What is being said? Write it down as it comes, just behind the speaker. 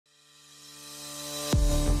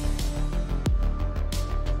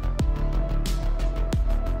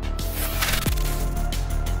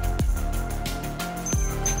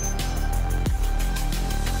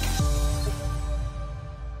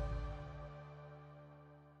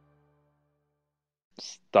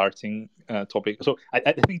starting topic. So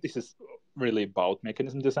I think this is really about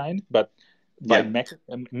mechanism design, but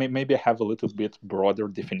maybe I have a little bit broader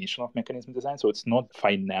definition of mechanism design. So it's not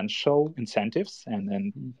financial incentives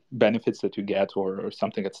and benefits that you get or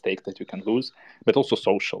something at stake that you can lose, but also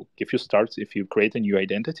social. If you create a new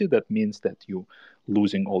identity, that means that you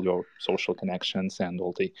losing all your social connections and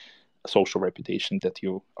all the social reputation that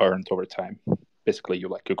you earned over time. Basically,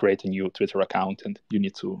 you create a new Twitter account and you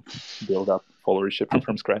need to build up followership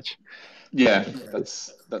from scratch. Yeah,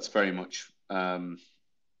 that's very much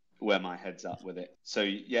where my head's at with it. So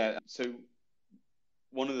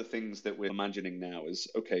one of the things that we're imagining now is,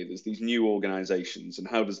 okay, there's these new organizations, and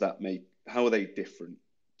how are they different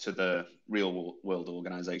to the real world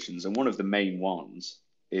organizations? And one of the main ones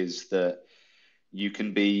is that you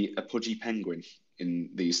can be a pudgy penguin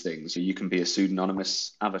in these things. You can be a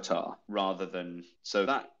pseudonymous avatar so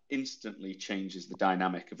that instantly changes the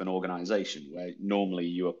dynamic of an organization where normally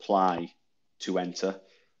you apply to enter.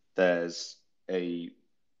 There's a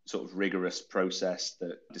sort of rigorous process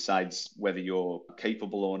that decides whether you're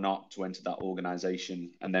capable or not to enter that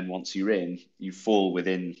organization. And then once you're in, you fall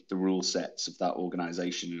within the rule sets of that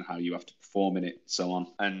organization and how you have to perform in it, so on.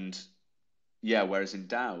 And whereas in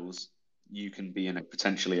DAOs, you can be in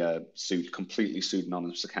potentially a completely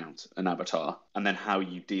pseudonymous account, an avatar, and then how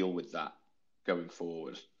you deal with that going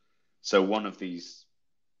forward. So one of these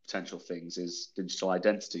potential things is digital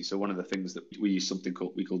identity. So one of the things that we use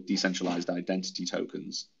we call decentralized identity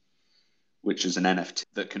tokens, which is an NFT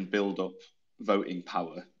that can build up voting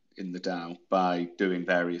power in the DAO by doing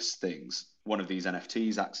various things. One of these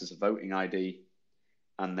NFTs acts as a voting ID,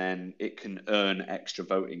 and then it can earn extra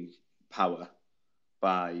voting power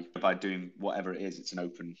by doing whatever it is. It's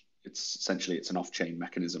an off-chain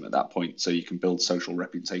mechanism at that point, so you can build social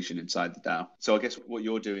reputation inside the DAO. So I guess what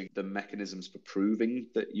you're doing, the mechanisms for proving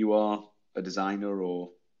that you are a designer, or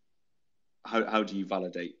how do you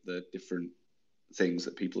validate the different things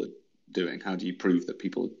that people are doing? How do you prove that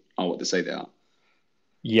people are what they say they are?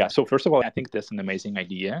 Yeah, so first of all, I think that's an amazing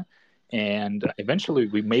idea. And eventually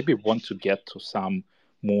we maybe want to get to some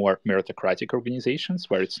more meritocratic organizations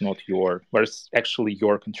where it's actually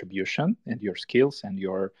your contribution and your skills and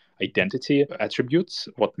your identity attributes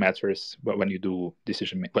what matters when you do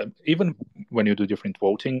decision making. But even when you do different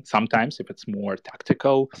voting, sometimes if it's more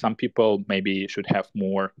tactical, some people maybe should have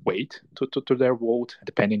more weight to their vote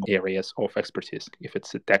depending on areas of expertise. If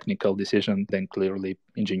it's a technical decision, then clearly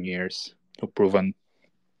engineers who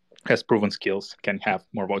has proven skills can have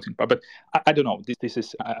more voting power. But I don't know. This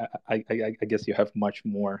is I guess you have much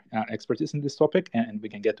more expertise in this topic, and we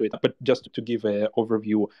can get to it. But just to give an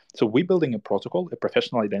overview, so we're building a protocol, a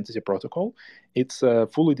professional identity protocol. It's a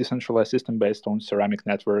fully decentralized system based on Ceramic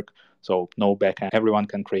network. So no backend. Everyone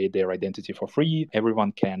can create their identity for free.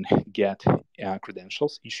 Everyone can get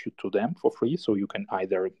credentials issued to them for free. So you can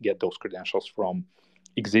either get those credentials from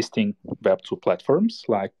existing Web2 platforms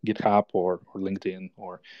like GitHub or LinkedIn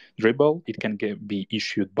or Dribbble. It can be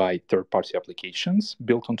issued by third-party applications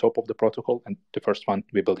built on top of the protocol. And the first one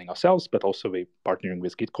we're building ourselves, but also we're partnering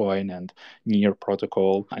with Gitcoin and Near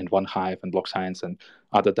Protocol and OneHive and BlockScience and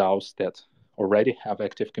other DAOs that already have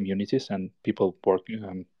active communities and people work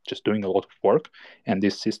just doing a lot of work. And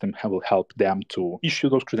this system will help them to issue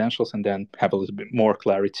those credentials and then have a little bit more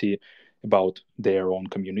clarity about their own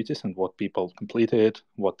communities and what people completed,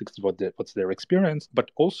 what's their experience.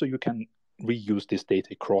 But also you can reuse this data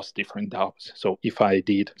across different DAOs. So if I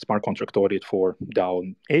did smart contract audit for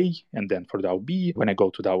DAO A and then for DAO B, when I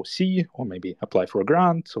go to DAO C or maybe apply for a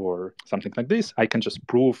grant or something like this, I can just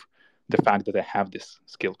prove the fact that I have this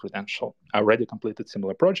skill credential. I already completed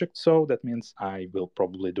similar projects, so that means I will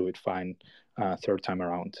probably do it fine third time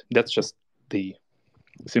around. That's just the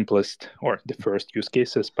simplest or the first use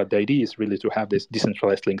cases, but the idea is really to have this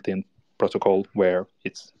decentralized LinkedIn protocol where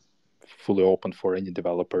it's fully open for any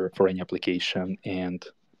developer, for any application, and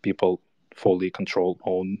people fully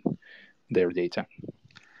own their data.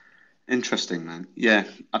 Interesting, man. Yeah,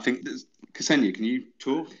 I think Ksenia, can you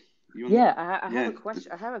talk? I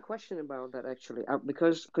have a question about that actually,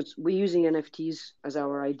 because we're using NFTs as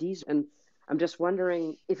our IDs, and I'm just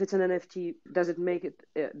wondering if it's an NFT, doesn't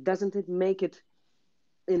it make it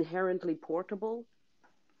inherently portable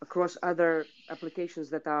across other applications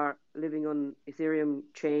that are living on Ethereum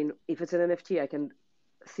chain? If it's an NFT, I can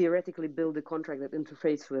theoretically build a contract that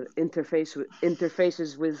interfaces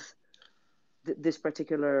with this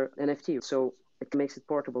particular NFT, so it makes it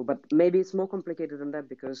portable. But maybe it's more complicated than that,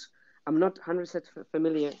 because I'm not 100%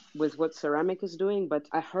 familiar with what Ceramic is doing, but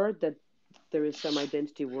I heard that there is some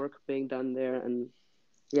identity work being done there, and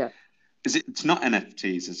yeah. It's not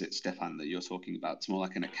NFTs, is it, Stefan, that you're talking about? It's more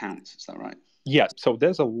like an account. Is that right? Yes. So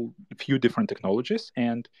there's a few different technologies,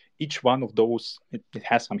 and each one of those, it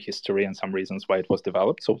has some history and some reasons why it was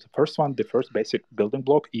developed. So the first basic building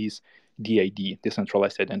block is DID,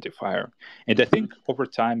 decentralized identifier. And I think over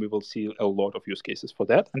time we will see a lot of use cases for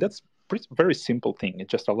that. And that's very simple thing. It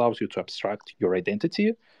just allows you to abstract your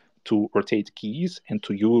identity, to rotate keys, and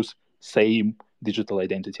to use same digital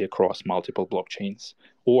identity across multiple blockchains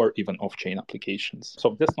or even off-chain applications.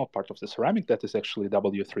 So that's not part of the ceramic. That is actually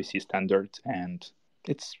W3C standard, and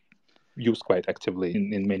it's used quite actively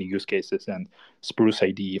in many use cases. And Spruce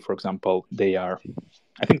ID, for example,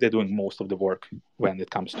 I think they're doing most of the work when it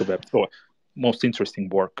comes to Web, or most interesting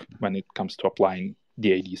work when it comes to applying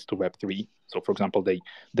DIDs to Web3. So, for example, they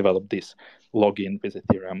developed this login with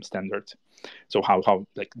Ethereum standard. So how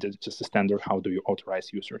like just a standard, how do you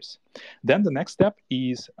authorize users? Then the next step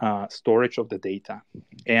is storage of the data.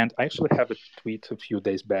 And I actually have a tweet a few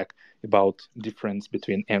days back about difference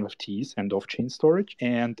between NFTs and off-chain storage.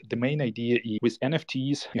 And the main idea is with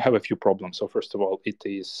NFTs, you have a few problems. So first of all, it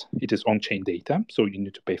is on-chain data, so you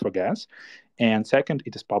need to pay for gas. And second,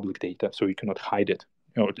 it is public data, so you cannot hide it.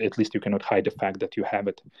 Or at least you cannot hide the fact that you have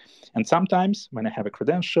it. And sometimes when I have a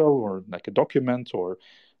credential or like a document or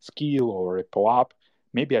skill or a POAP,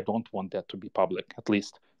 maybe I don't want that to be public, at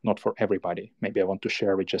least not for everybody. Maybe I want to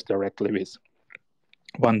share it just directly with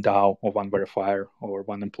one DAO or one verifier or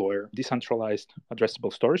one employer. Decentralized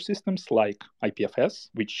addressable storage systems like IPFS,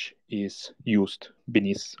 which is used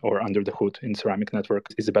beneath or under the hood in Ceramic Network,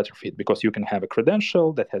 is a better fit because you can have a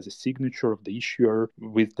credential that has a signature of the issuer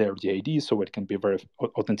with their DID, so it can be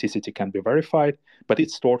authenticity can be verified, but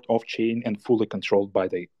it's stored off-chain and fully controlled by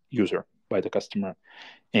the user, by the customer.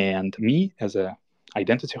 And me as a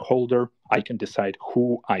identity holder, I can decide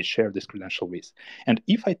who I share this credential with. And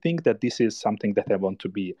if I think that this is something that I want to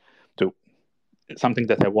be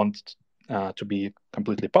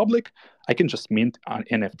completely public, I can just mint an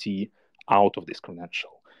NFT out of this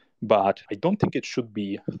credential. But I don't think it should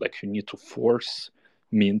be like you need to force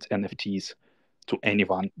mint NFTs to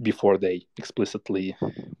anyone before they explicitly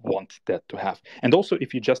want that to have. And also,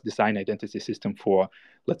 if you just design identity system for,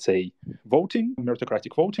 let's say, voting,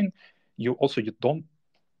 meritocratic voting,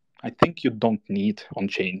 I think you don't need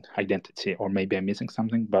on-chain identity, or maybe I'm missing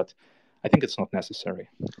something, but I think it's not necessary.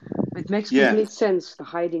 It makes complete sense,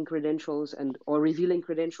 hiding credentials or revealing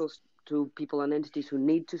credentials to people and entities who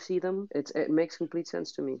need to see them. It makes complete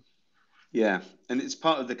sense to me. Yeah, and it's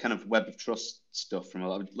part of the kind of web of trust stuff. I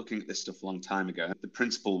was looking at this stuff a long time ago. The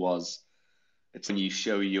principle was, it's when you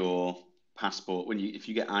show your passport, if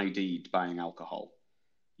you get ID'd buying alcohol,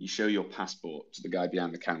 you show your passport to the guy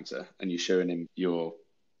behind the counter and you're showing him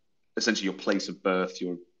essentially your place of birth,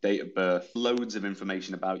 your date of birth, loads of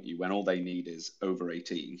information about you when all they need is over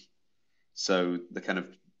 18. So the kind of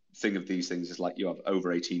thing of these things is like you have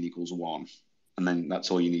over 18 equals 1, and then that's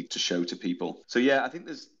all you need to show to people. So yeah, I think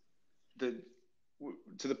there's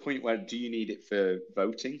to the point where do you need it for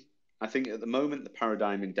voting? I think at the moment the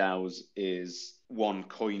paradigm in DAOs is one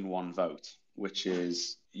coin, one vote, which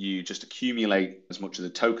is you just accumulate as much of the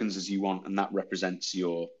tokens as you want, and that represents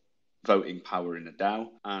your voting power in a DAO.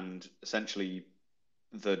 And essentially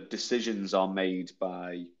the decisions are made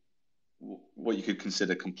by what you could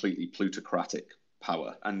consider completely plutocratic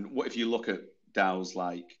power. And what if you look at DAOs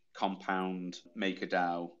like Compound,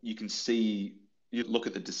 MakerDAO, you can see, you look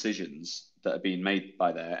at the decisions that are being made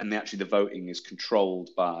by there, and the voting is controlled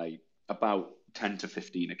by about 10 to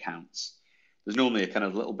 15 accounts. There's normally a kind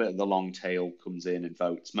of little bit of the long tail comes in and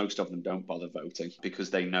votes. Most of them don't bother voting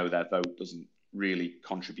because they know their vote doesn't really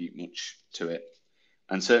contribute much to it.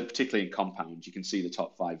 And so particularly in Compound, you can see the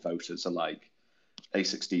top 5 voters are like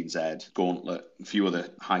A16Z, Gauntlet, a few other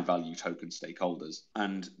high value token stakeholders.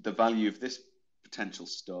 And the value of this potential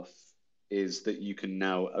stuff is that you can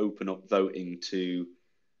now open up voting to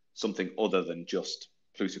something other than just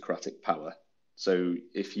plutocratic power. So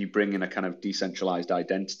if you bring in a kind of decentralized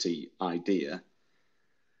identity idea,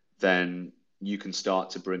 then you can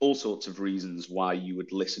start to bring all sorts of reasons why you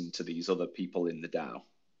would listen to these other people in the DAO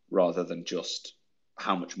rather than just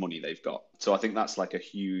how much money they've got. So I think that's like a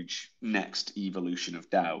huge next evolution of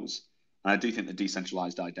DAOs. And I do think the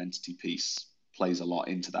decentralized identity piece plays a lot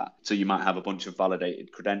into that. So you might have a bunch of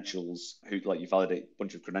validated credentials you validate a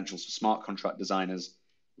bunch of credentials for smart contract designers.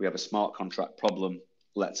 We have a smart contract problem.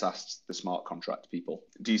 Let's ask the smart contract people.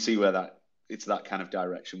 Do you see where it's that kind of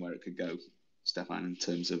direction where it could go, Stefan, in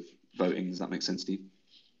terms of voting? Does that make sense to you?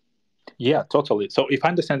 Yeah, totally. So if I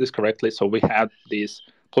understand this correctly, so we had these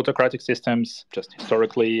plutocratic systems just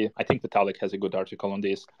historically. I think Vitalik has a good article on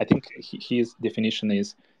this. I think his definition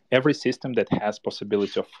is every system that has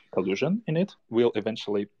possibility of collusion in it will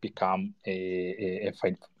eventually become I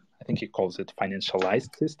think he calls it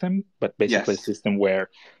financialized system, but basically Yes. a system where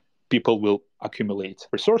people will accumulate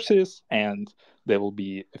resources and there will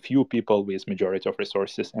be a few people with majority of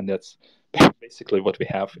resources, and that's basically what we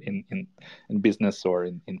have in business or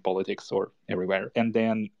in politics or everywhere. And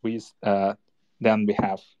then we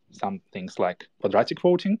have some things like quadratic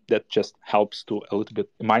voting that just helps to a little bit,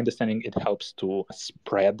 in my understanding, it helps to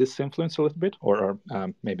spread this influence a little bit, or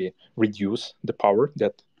maybe reduce the power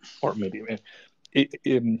that, or maybe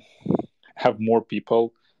have more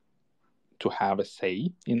people to have a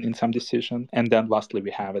say in some decision. And then lastly, we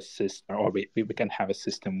have a system, or we can have a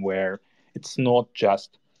system where it's not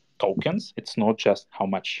just tokens, it's not just how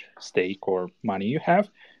much stake or money you have,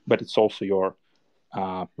 but it's also your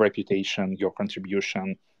reputation, your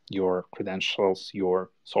contribution, your credentials, your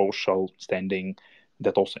social standing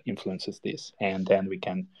that also influences this. And then we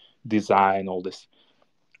can design all these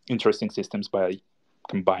interesting systems by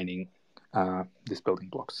combining these building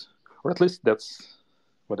blocks, or at least that's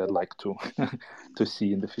what I'd like to to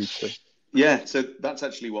see in the future. Yeah, so that's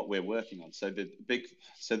actually what we're working on. So the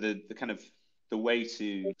kind of the way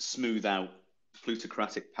to smooth out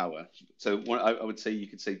plutocratic power. So I would say you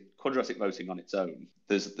could say quadratic voting on its own.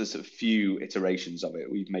 There's a few iterations of it.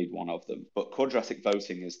 We've made one of them. But quadratic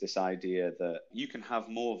voting is this idea that you can have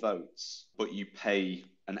more votes, but you pay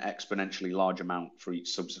an exponentially large amount for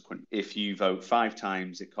each subsequent. If you vote 5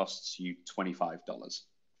 times, it costs you $25,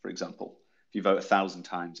 for example. If you vote 1,000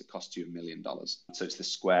 times, it costs you $1 million. So it's the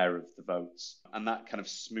square of the votes. And that kind of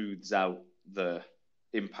smooths out the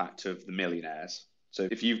impact of the millionaires. So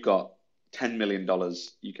if you've got $10 million,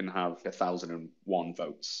 you can have 1,001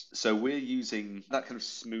 votes. So we're using that kind of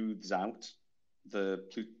smooths out the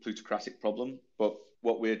plutocratic problem. But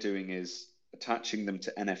what we're doing is attaching them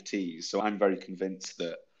to NFTs. So I'm very convinced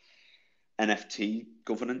that NFT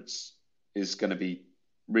governance is going to be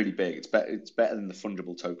really big. It's better than the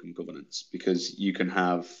fungible token governance, because you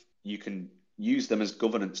can use them as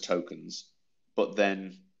governance tokens, but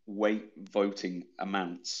then weight voting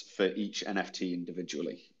amounts for each NFT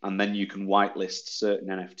individually, and then you can whitelist certain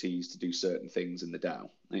NFTs to do certain things in the DAO.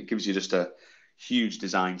 And it gives you just a huge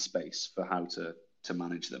design space for how to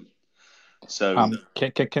manage them. So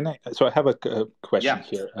can I? So I have a question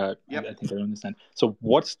here. Yep. I think I understand. So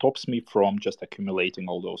what stops me from just accumulating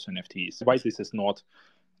all those NFTs? Why this is not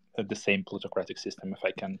the same plutocratic system if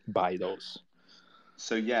I can buy those?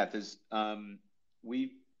 So yeah, there's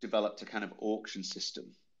we've developed a kind of auction system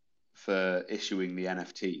for issuing the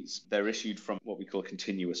NFTs. They're issued from what we call a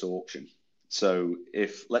continuous auction. So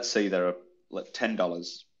if, let's say, there are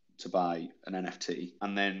 $10 to buy an NFT,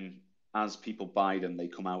 and then as people buy them, they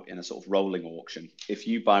come out in a sort of rolling auction. If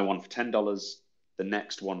you buy one for $10, the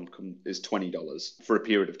next one is $20 for a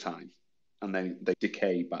period of time, and then they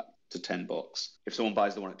decay back to $10. If someone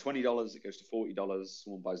buys the one at $20, it goes to $40.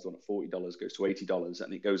 Someone buys the one at $40, goes to $80,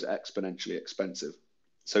 and it goes exponentially expensive.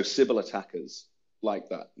 So Sybil attackers like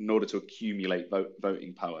that, in order to accumulate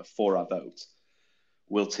voting power for our vote,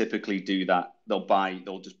 will typically do that.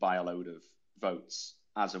 They'll just buy a load of votes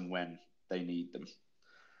as and when they need them.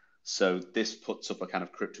 So this puts up a kind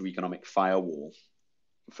of crypto-economic firewall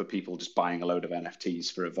for people just buying a load of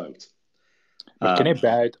NFTs for a vote. But can I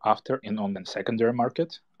buy it after on the secondary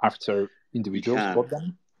market after individuals bought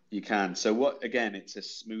them? You can. So it's a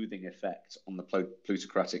smoothing effect on the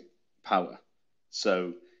plutocratic power.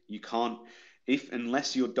 So you can't,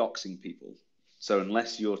 unless you're doxing people, so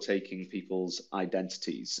unless you're taking people's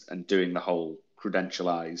identities and doing the whole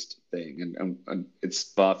credentialized thing, and it's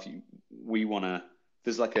far few,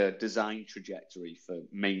 there's like a design trajectory for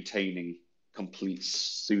maintaining complete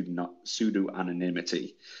pseudo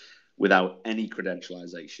anonymity without any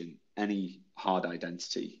credentialization, any hard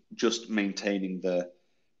identity, just maintaining the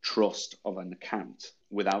trust of an account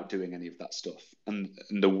without doing any of that stuff. And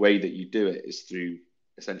the way that you do it is through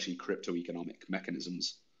essentially crypto-economic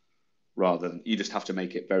mechanisms, rather than, you just have to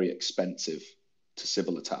make it very expensive to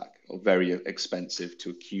Sybil attack, or very expensive to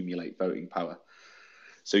accumulate voting power.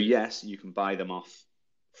 So yes, you can buy them off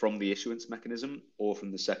from the issuance mechanism or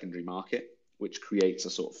from the secondary market, which creates a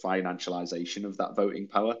sort of financialization of that voting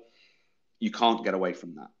power. You can't get away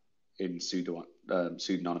from that in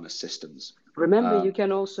pseudonymous systems. Remember, you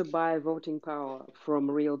can also buy voting power from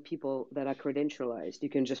real people that are credentialized. You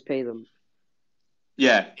can just pay them.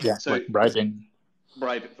 Yeah. So like bribing.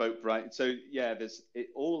 Vote. So yeah, it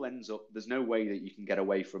all ends up, there's no way that you can get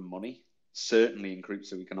away from money, certainly in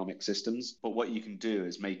crypto-economic systems. But what you can do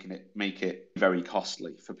is make it very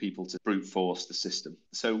costly for people to brute force the system.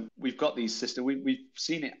 So we've got these systems. We've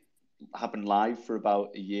seen it happened live for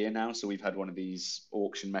about a year now. So we've had one of these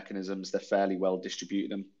auction mechanisms. They're fairly well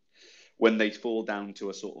distributed. When they fall down to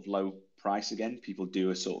a sort of low price again, people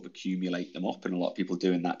do a sort of accumulate them up, and a lot of people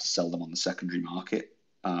doing that to sell them on the secondary market,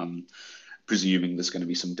 presuming there's going to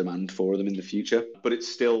be some demand for them in the future. But it's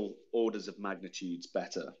still orders of magnitudes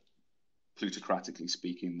better, plutocratically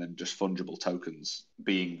speaking, than just fungible tokens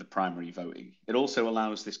being the primary voting. It also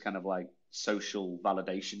allows this kind of like social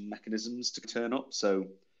validation mechanisms to turn up. So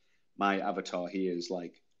my avatar here is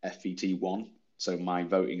like FET1. So my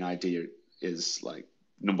voting ID is like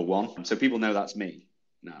number 1. So people know that's me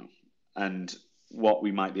now. And what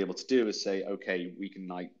we might be able to do is say, okay, we can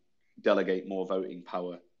like delegate more voting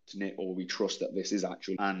power to NIT, or we trust that this is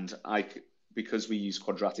actually, and because we use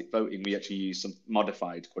quadratic voting, we actually use some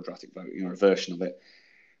modified quadratic voting, or a version of it,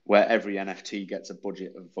 where every NFT gets a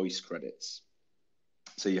budget of voice credits.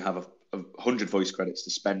 So you have 100 voice credits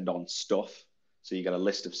to spend on stuff. So you get a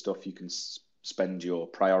list of stuff you can spend your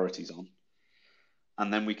priorities on.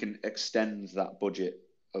 And then we can extend that budget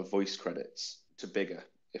of voice credits to bigger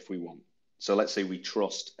if we want. So let's say we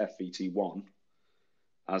trust FET1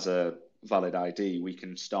 as a valid ID, we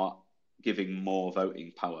can start giving more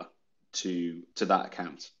voting power to that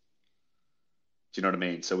account. Do you know what I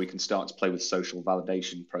mean? So we can start to play with social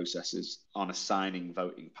validation processes on assigning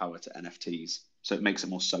voting power to NFTs. So it makes it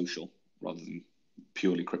more social rather than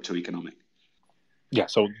purely crypto economic. Yeah,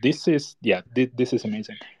 so this is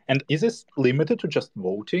amazing. And is this limited to just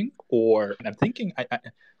voting? Or I'm thinking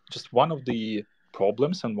just one of the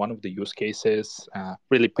problems and one of the use cases,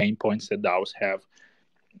 really pain points that DAOs have,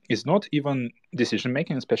 is not even decision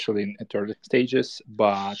making, especially in early stages,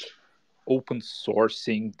 but open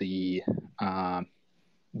sourcing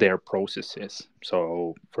their processes.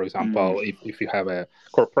 So, for example, if you have a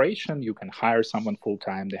corporation, you can hire someone full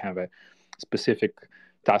time. They have a specific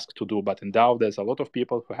task to do. But in DAO, there's a lot of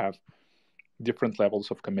people who have different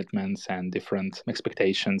levels of commitments and different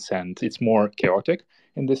expectations, and it's more chaotic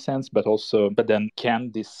in this sense. But then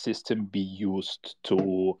can this system be used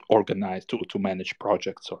to organize, to manage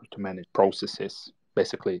projects or to manage processes,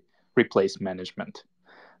 basically replace management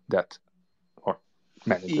or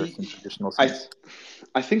managers in traditional sense?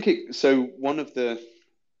 I think it. So one of the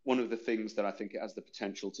things that I think it has the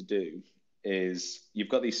potential to do is you've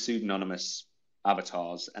got these pseudonymous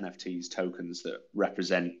avatars, NFTs, tokens that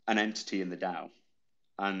represent an entity in the DAO.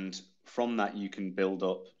 And from that, you can build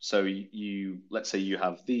up. So let's say you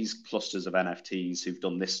have these clusters of NFTs who've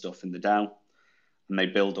done this stuff in the DAO, and they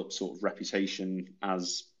build up sort of reputation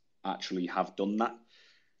as actually have done that.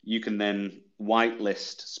 You can then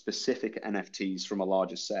whitelist specific NFTs from a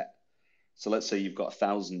larger set. So let's say you've got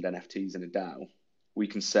 1,000 NFTs in a DAO. We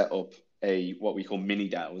can set up what we call mini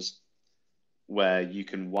DAOs, where you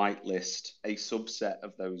can whitelist a subset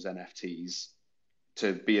of those NFTs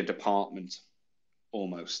to be a department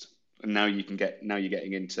almost. And now you're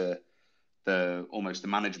getting into almost the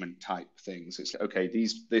management type things. It's okay,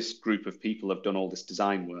 this group of people have done all this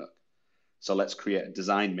design work. So let's create a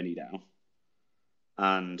design mini DAO.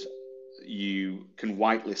 And you can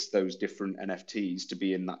whitelist those different NFTs to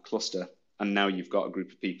be in that cluster. And now you've got a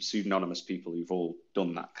group of people, pseudonymous people, who've all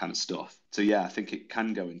done that kind of stuff. So yeah, I think it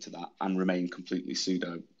can go into that and remain completely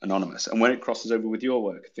pseudo-anonymous. And when it crosses over with your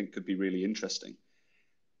work, I think could be really interesting,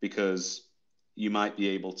 because you might be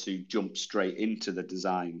able to jump straight into the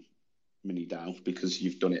design mini DAO because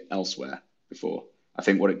you've done it elsewhere before. I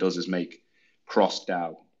think what it does is make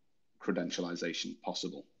cross-DAO credentialization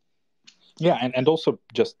possible. Yeah, and also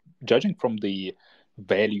just judging from the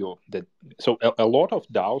value so a lot of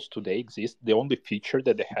DAOs today exist. The only feature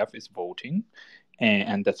that they have is voting,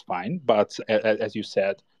 and that's fine. But as you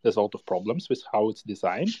said, there's a lot of problems with how it's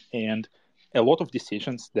designed, and a lot of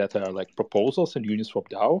decisions that are like proposals and Uniswap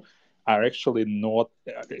DAO are actually not.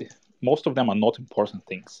 Most of them are not important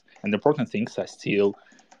things, and the important things are still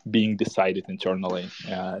being decided internally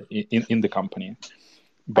in the company.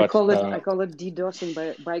 But I call it DDoSing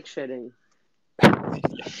by bike shedding.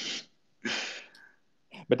 Yeah.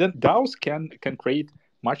 But then DAOs can create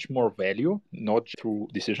much more value, not through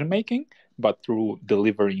decision making, but through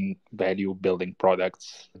delivering value, building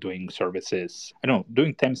products, doing services.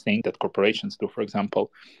 Doing same thing that corporations do, for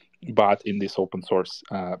example, but in this open source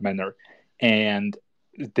manner. And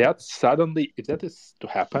that suddenly, if that is to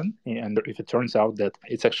happen, and if it turns out that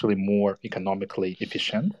it's actually more economically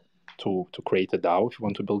efficient to create a DAO if you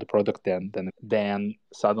want to build a product, then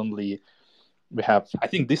suddenly we have, I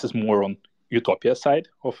think this is more on Utopia side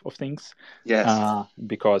of things. Yes.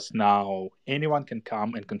 Because now anyone can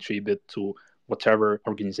come and contribute to whatever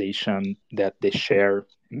organization that they share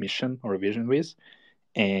mission or vision with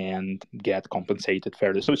and get compensated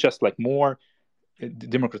fairly. So it's just like more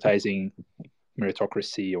democratizing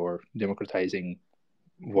meritocracy or democratizing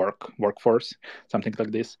workforce, something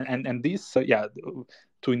like this. And this, to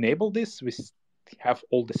enable this, we have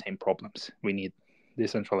all the same problems. We need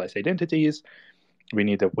decentralized identities. We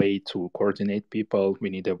need a way to coordinate people. We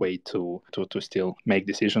need a way to still make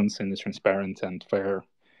decisions in a transparent and fair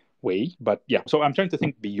way. But yeah, so I'm trying to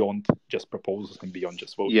think beyond just proposals and beyond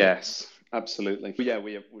just voting. Yes, absolutely. Yeah,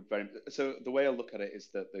 would very. So the way I look at it is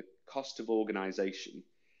that the cost of organization,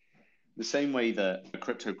 the same way that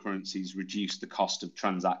cryptocurrencies reduce the cost of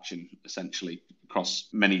transaction essentially across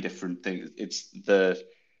many different things, it's the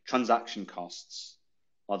transaction costs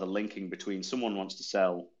are the linking between someone wants to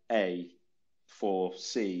sell A for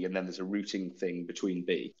C, and then there's a routing thing between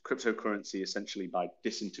B. Cryptocurrency essentially, by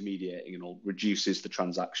disintermediating and all, reduces the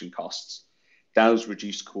transaction costs. DAOs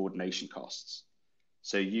reduce coordination costs.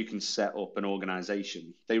 So you can set up an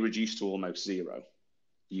organization, they reduce to almost zero.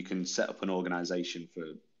 You can set up an organization for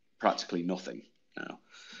practically nothing now,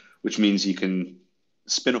 which means you can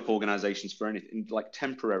spin up organizations for anything, like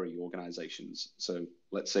temporary organizations. So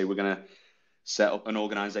let's say we're going to set up an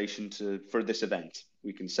organization for this event.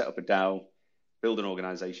 We can set up a DAO, build an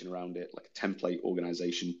organization around it, like a template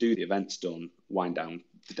organization, do the events done, wind down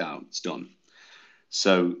the DAO, it's done.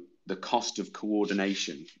 So the cost of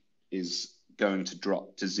coordination is going to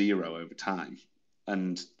drop to zero over time.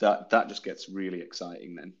 And that just gets really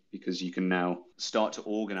exciting then, because you can now start to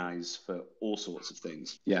organize for all sorts of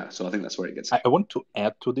things. Yeah, so I think that's where it gets. I want to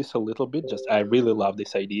add to this a little bit. I really love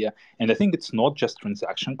this idea. And I think it's not just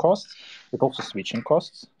transaction costs, it's also switching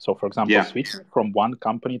costs. So for example, switching from one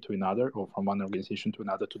company to another or from one organization to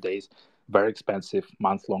another today is very expensive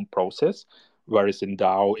month-long process. Whereas in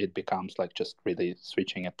DAO, it becomes like just really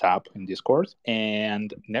switching a tab in Discord.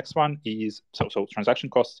 And next one is so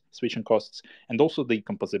transaction costs, switching costs, and also the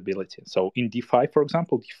composability. So in DeFi, for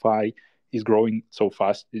example, DeFi is growing so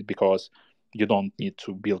fast because you don't need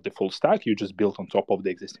to build the full stack. You just build on top of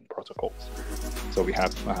the existing protocols. So we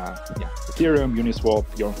have Ethereum, Uniswap,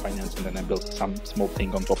 Your Finance, and then I built some small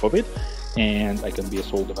thing on top of it. And I can be a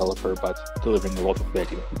sole developer, but delivering a lot of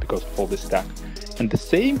value because of all this stack. And the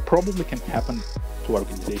same probably can happen to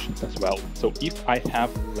organizations as well. So if I have,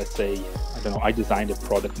 let's say, I designed a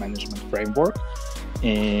product management framework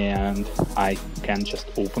and I can just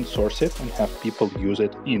open source it and have people use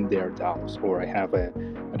it in their DAOs, or I have a,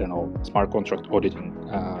 smart contract auditing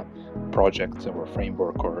project or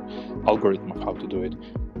framework or algorithm of how to do it.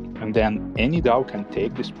 And then any DAO can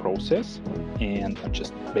take this process and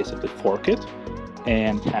just basically fork it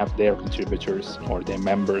and have their contributors or their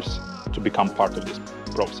members to become part of this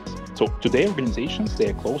process. So today organizations, they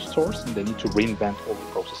are closed source and they need to reinvent all the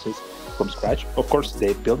processes from scratch. Of course,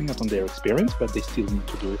 they're building it on their experience, but they still need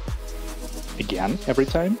to do it again every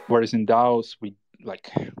time. Whereas in DAOs, we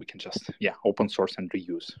can just open source and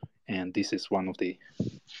reuse. And this is one of the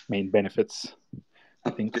main benefits,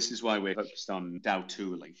 I think. This is why we're focused on DAO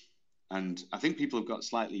tooling. And I think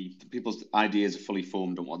people's ideas are fully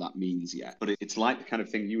formed on what that means yet. But it's like the kind of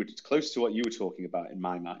thing it's close to what you were talking about in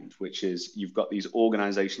my mind, which is you've got these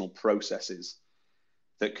organizational processes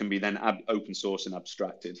that can be then open source and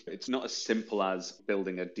abstracted. It's not as simple as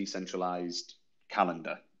building a decentralized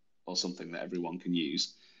calendar or something that everyone can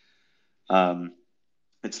use.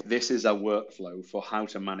 This is a workflow for how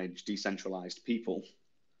to manage decentralized people.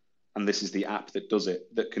 And this is the app that does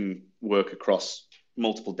it, that can work across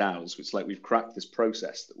multiple DAOs. It's like we've cracked this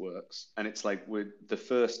process that works. And it's like the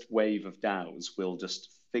first wave of DAOs will just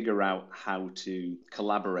figure out how to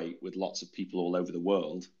collaborate with lots of people all over the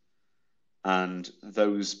world. And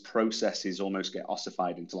those processes almost get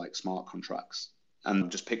ossified into like smart contracts and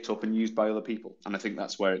just picked up and used by other people. And I think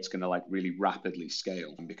that's where it's going to really rapidly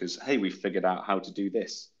scale, because, hey, we figured out how to do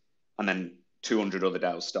this. And then 200 other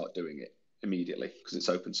DAOs start doing it immediately because it's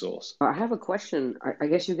open source. I have a question. I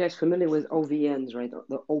guess you guys are familiar with OVNs, right?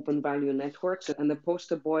 The open value networks. And the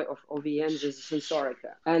poster boy of OVNs is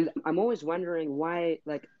Sensorica. And I'm always wondering why,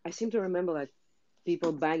 I seem to remember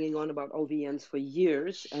people banging on about OVNs for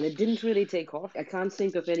years, and it didn't really take off. I can't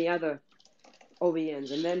think of any other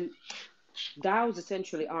OVNs. And then DAOs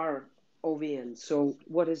essentially are OVNs. So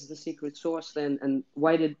what is the secret source then? And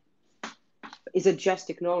is it just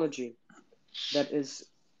technology that is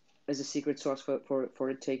a secret source for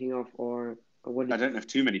it taking off, or what? I don't know if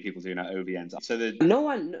too many people do know OVNs. So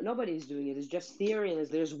nobody's doing it. It's just theory, and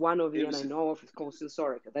there's one OVN I know of. It's called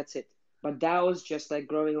Sensorica. That's it. But DAOs just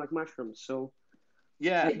growing like mushrooms. So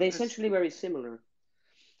yeah, they're essentially very similar.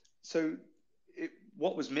 So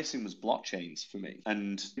what was missing was blockchains for me.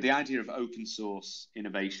 And the idea of open source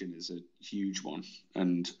innovation is a huge one.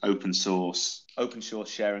 And open source open source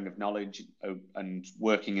sharing of knowledge and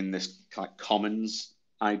working in this like commons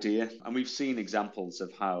idea. And we've seen examples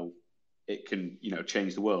of how it can,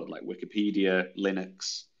 change the world, like Wikipedia,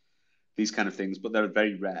 Linux, these kind of things, but they're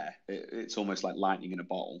very rare. It's almost like lightning in a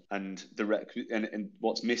bottle. And and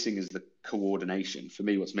what's missing is the coordination. For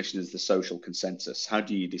me, what's missing is the social consensus. How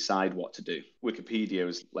do you decide what to do? Wikipedia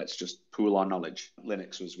is let's just pool our knowledge.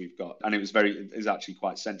 Linux was and it is actually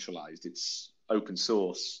quite centralized. It's open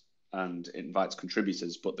source and it invites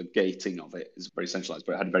contributors, but the gating of it is very centralized,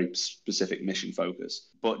 but it had a very specific mission focus.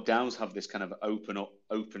 But DAOs have this kind of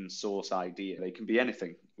open source idea. They can be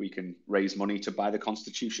anything. We can raise money to buy the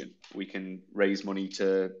Constitution. We can raise money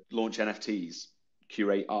to launch NFTs,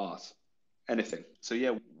 curate art, anything. So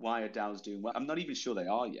yeah, why are DAOs doing well? I'm not even sure they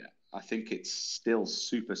are yet. I think it's still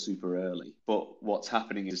super, super early. But what's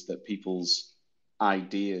happening is that people's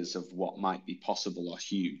ideas of what might be possible are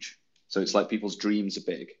huge. So it's like people's dreams are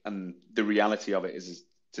big, and the reality of it is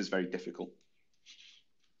very difficult.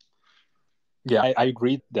 Yeah, I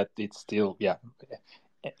agree that it's still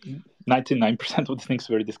 99% of the things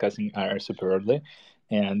we're discussing are super early,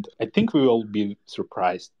 and I think we will be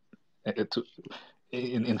surprised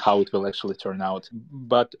in how it will actually turn out.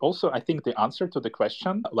 But also, I think the answer to the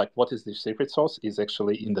question, like what is the secret sauce, is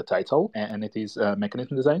actually in the title, and it is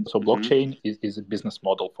mechanism design. So blockchain is a business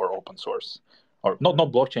model for open source. Or not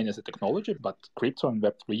blockchain as a technology, but crypto and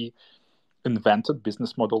Web3 invented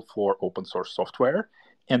business model for open source software.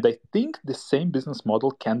 And I think the same business model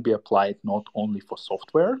can be applied not only for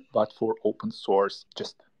software, but for open source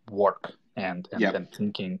just work and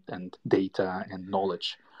thinking and data and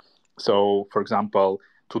knowledge. So, for example,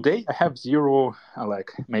 today I have zero,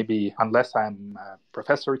 maybe unless I'm a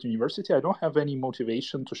professor at university, I don't have any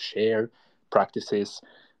motivation to share practices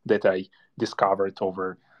that I discovered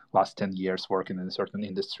over last 10 years working in a certain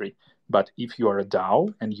industry. But if you are a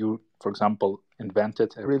DAO and you, for example,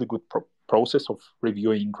 invented a really good process of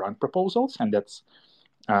reviewing grant proposals, and that's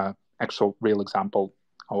actual real example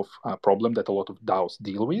of a problem that a lot of DAOs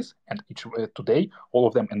deal with, and today all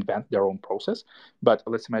of them invent their own process. But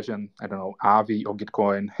let's imagine, I don't know, Avi or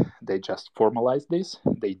Gitcoin, they just formalize this.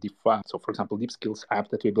 They define. So, for example, Deep Skills app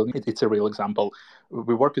that we're building, it's a real example.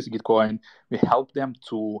 We work with Gitcoin. We help them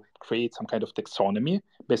to create some kind of taxonomy,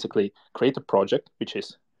 basically create a project which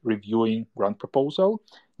is reviewing grant proposal,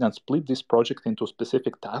 then split this project into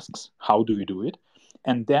specific tasks. How do you do it?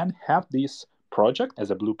 And then have this project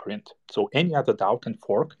as a blueprint. So any other DAO can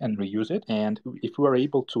fork and reuse it. And if we are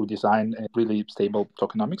able to design a really stable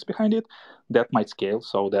tokenomics behind it, that might scale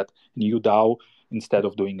so that new DAO, instead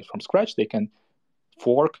of doing it from scratch, they can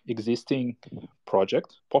fork existing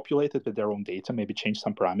project, populate it with their own data, maybe change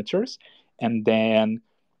some parameters, and then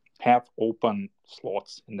have open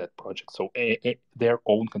slots in that project. So their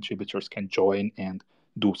own contributors can join and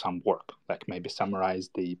do some work, like maybe summarize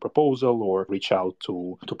the proposal or reach out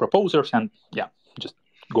to proposers and just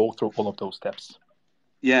go through all of those steps.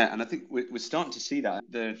 Yeah, and I think we're starting to see that.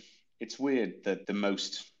 It's weird that the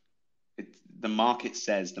market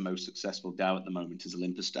says the most successful DAO at the moment is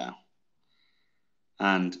Olympus DAO.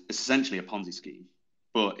 And it's essentially a Ponzi scheme,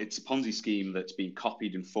 but it's a Ponzi scheme that's been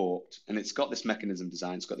copied and forked, and it's got this mechanism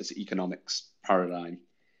design, it's got this economics paradigm.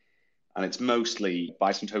 And it's mostly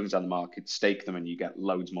buy some tokens on the market, stake them, and you get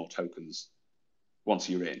loads more tokens once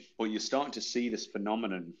you're in. But you're starting to see this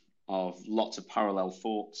phenomenon of lots of parallel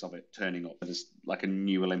forks of it turning up. There's like a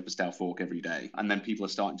new Olympus DAO fork every day. And then people are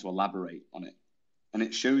starting to elaborate on it. And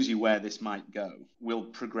it shows you where this might go. We'll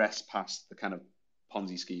progress past the kind of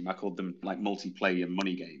Ponzi scheme. I called them like multiplayer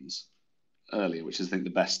money games earlier, which is, I think,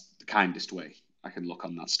 the kindest way I can look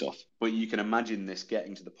on that stuff. But you can imagine this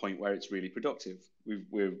getting to the point where it's really productive.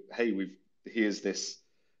 Here's this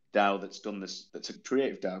DAO that's done this, that's a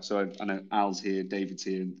creative DAO. So I know Al's here, David's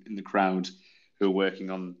here in the crowd, who are working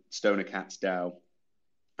on Stoner Cat's DAO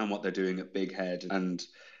and what they're doing at Big Head. And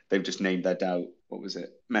they've just named their DAO, what was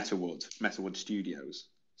it? Metawood Studios.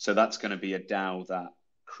 So that's going to be a DAO that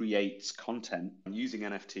creates content using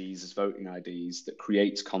NFTs as voting IDs, that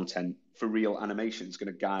creates content for real animation. It's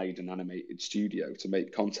going to guide an animated studio to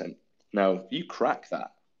make content. Now, you crack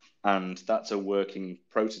that, and that's a working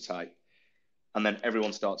prototype, and then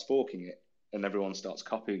everyone starts forking it, and everyone starts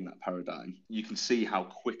copying that paradigm. You can see how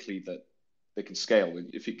quickly that they can scale.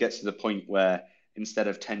 If it gets to the point where instead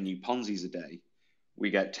of 10 new Ponzi's a day,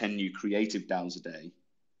 we get 10 new creative DAOs a day,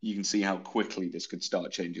 you can see how quickly this could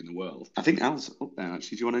start changing the world. I think Al's up there,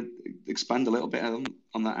 actually. Do you want to expand a little bit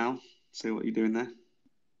on that, Al? See what you're doing there?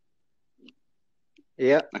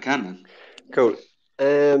 Yeah. I can, then. Cool.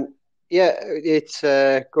 It's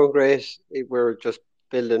going great. We're just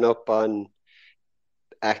building up on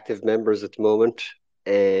active members at the moment.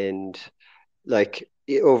 And like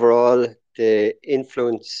overall, the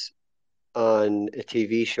influence on a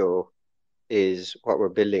TV show is what we're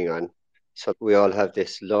building on. So we all have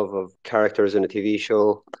this love of characters in a TV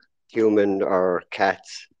show, human or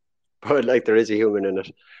cats, but like there is a human in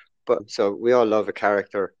it. But so we all love a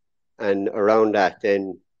character, and around that,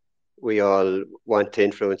 then we all want to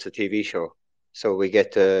influence a TV show. So we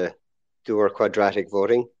get to do our quadratic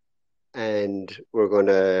voting, and we're going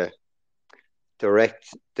to direct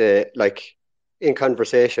the like in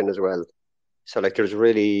conversation as well. So like there's a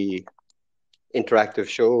really interactive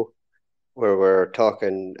show where we're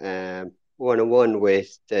talking one on one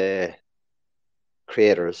with the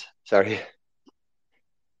creators. Sorry,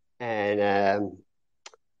 and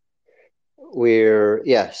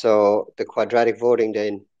so the quadratic voting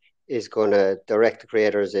then is going to direct the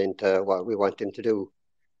creators into what we want them to do.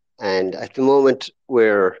 And at the moment,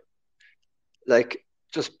 we're like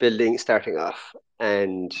just starting off,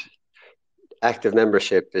 and active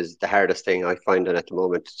membership is the hardest thing I find at the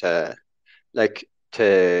moment to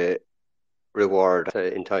reward,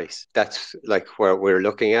 to entice. That's like where we're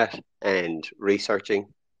looking at and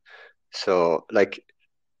researching. So like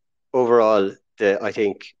overall, I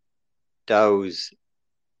think DAOs,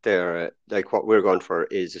 they're like what we're going for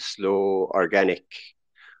is a slow, organic.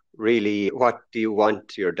 Really, what do you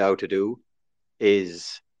want your DAO to do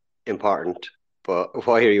is important, but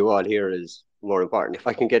why are you all here is more important. If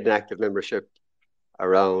I can get an active membership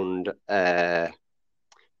around a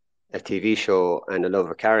TV show and I love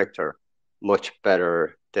a character much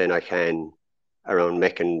better than I can around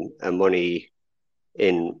making money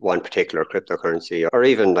in one particular cryptocurrency or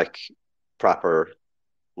even like proper,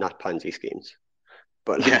 not Ponzi schemes.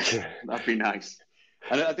 But yes, that'd be nice.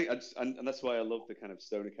 And I think, and that's why I love the kind of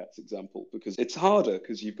Stoner Cats example, because it's harder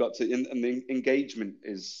because you've got to, and the engagement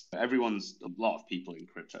is, a lot of people in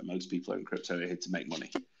crypto, most people in crypto are here to make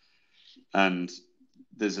money. And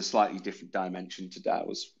there's a slightly different dimension to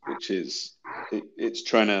DAOs, which is it's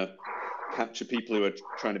trying to capture people who are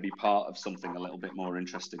trying to be part of something a little bit more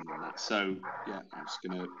interesting than that. So yeah, I'm just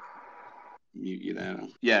going to mute you there.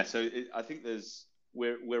 Yeah, so I think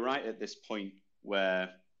we're right at this point where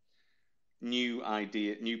new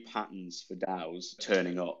patterns for DAOs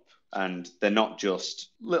turning up, and they're not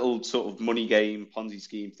just little sort of money game Ponzi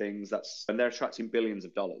scheme things. And they're attracting billions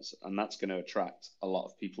of dollars, and that's going to attract a lot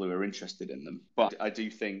of people who are interested in them. But I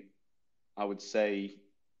would say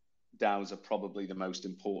DAOs are probably the most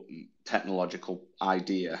important technological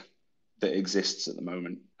idea that exists at the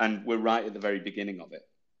moment, and we're right at the very beginning of it.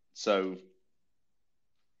 So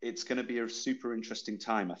it's going to be a super interesting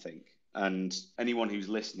time, I think. And anyone who's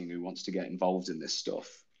listening who wants to get involved in this stuff,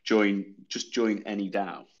 just join any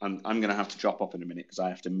DAO. I'm going to have to drop off in a minute because I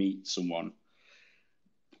have to meet someone.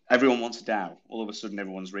 Everyone wants a DAO. All of a sudden,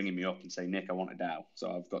 everyone's ringing me up and saying, Nick, I want a DAO.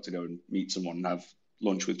 So I've got to go and meet someone and have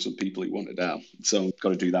lunch with some people who want a DAO. So I've got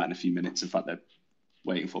to do that in a few minutes. In fact, they're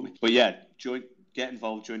waiting for me. But yeah, get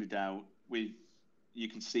involved, join a DAO. You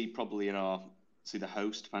can see probably see the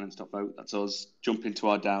host, finance.vote, that's us. Jump into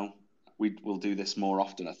our DAO. We'll do this more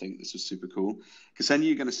often, I think. This was super cool. Ksenia,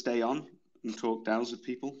 you're going to stay on and talk DAOs with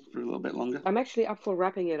people for a little bit longer? I'm actually up for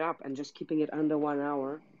wrapping it up and just keeping it under 1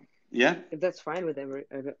 hour. Yeah? If that's fine with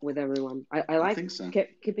everyone. I like think so.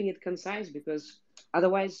 Keeping it concise, because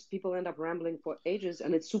otherwise people end up rambling for ages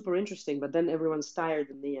and it's super interesting, but then everyone's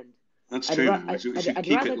tired in the end. That's true. We should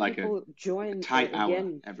keep it like a tight hour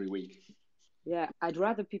again every week. Yeah, I'd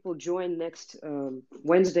rather people join next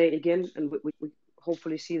Wednesday again, and we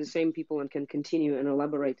hopefully see the same people and can continue and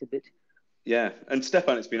elaborate a bit. Yeah, and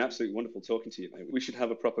Stefan, it's been absolutely wonderful talking to you, mate. We should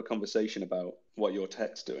have a proper conversation about what your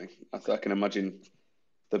tech's doing. I can imagine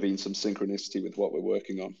there being some synchronicity with what we're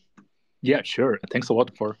working on. Yeah, sure. Thanks a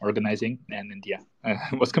lot for organizing. And yeah,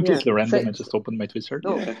 it was completely random. I just opened my Twitter.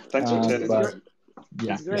 No, yeah, thanks for turning up.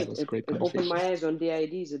 Yeah, it's great. It was great. It opened my eyes on the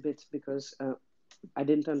IDs a bit, because I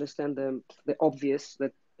didn't understand the obvious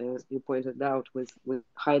that you pointed out with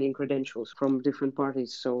hiding credentials from different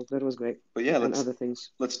parties. So that was great. But yeah, other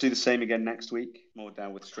things. Let's do the same again next week. More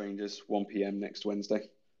Down with Strangers, 1 p.m. next Wednesday,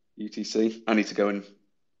 UTC. I need to go and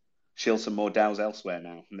chill some more DAOs elsewhere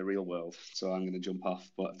now in the real world. So I'm going to jump off.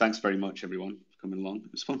 But thanks very much, everyone, for coming along.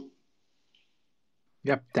 It was fun.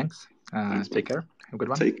 Yeah, thanks. Take care. Have a good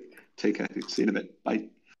one. Take care. See you in a bit. Bye.